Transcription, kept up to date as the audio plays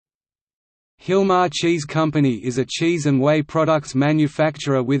Hilmar Cheese Company is a cheese and whey products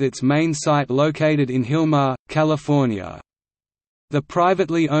manufacturer with its main site located in Hilmar, California. The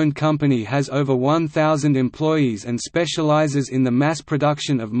privately owned company has over 1,000 employees and specializes in the mass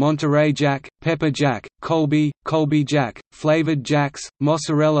production of Monterey Jack, Pepper Jack, Colby, Colby Jack, flavored Jacks,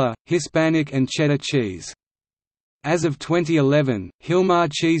 mozzarella, Hispanic and cheddar cheese. As of 2011, Hilmar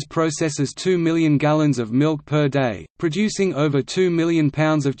Cheese processes 2 million gallons of milk per day, producing over 2 million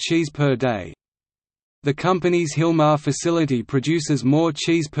pounds of cheese per day. The company's Hilmar facility produces more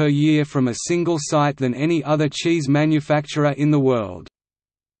cheese per year from a single site than any other cheese manufacturer in the world.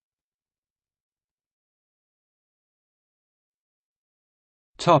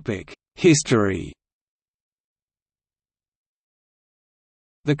 History.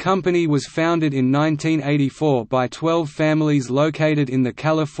 The company was founded in 1984 by 12 families located in the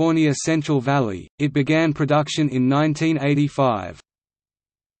California Central Valley. It began production in 1985.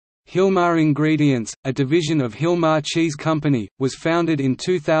 Hilmar Ingredients, a division of Hilmar Cheese Company, was founded in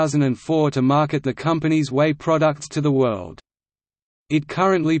 2004 to market the company's whey products to the world. It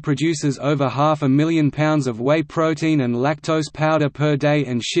currently produces over 500,000 pounds of whey protein and lactose powder per day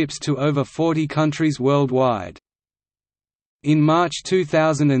and ships to over 40 countries worldwide. In March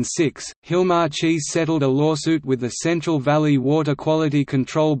 2006, Hilmar Cheese settled a lawsuit with the Central Valley Water Quality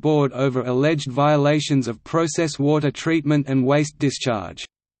Control Board over alleged violations of process water treatment and waste discharge.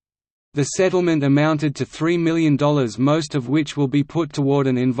 The settlement amounted to $3 million, most of which will be put toward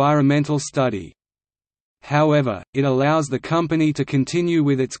an environmental study. However, it allows the company to continue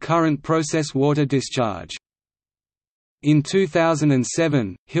with its current process water discharge. In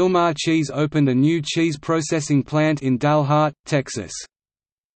 2007, Hilmar Cheese opened a new cheese processing plant in Dalhart, Texas.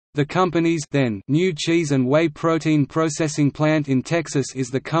 The company's then new cheese and whey protein processing plant in Texas is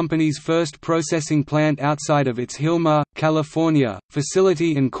the company's first processing plant outside of its Hilmar, California,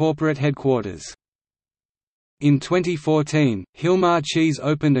 facility and corporate headquarters. In 2014, Hilmar Cheese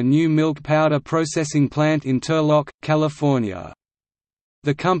opened a new milk powder processing plant in Turlock, California.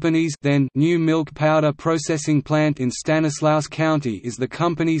 The company's then new milk powder processing plant in Stanislaus County is the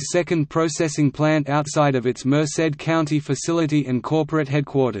company's second processing plant outside of its Merced County facility and corporate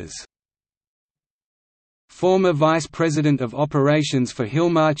headquarters. Former Vice President of Operations for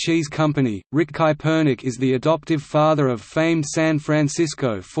Hilmar Cheese Company, Rick Kaepernick is the adoptive father of famed San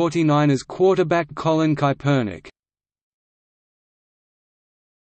Francisco 49ers quarterback Colin Kaepernick.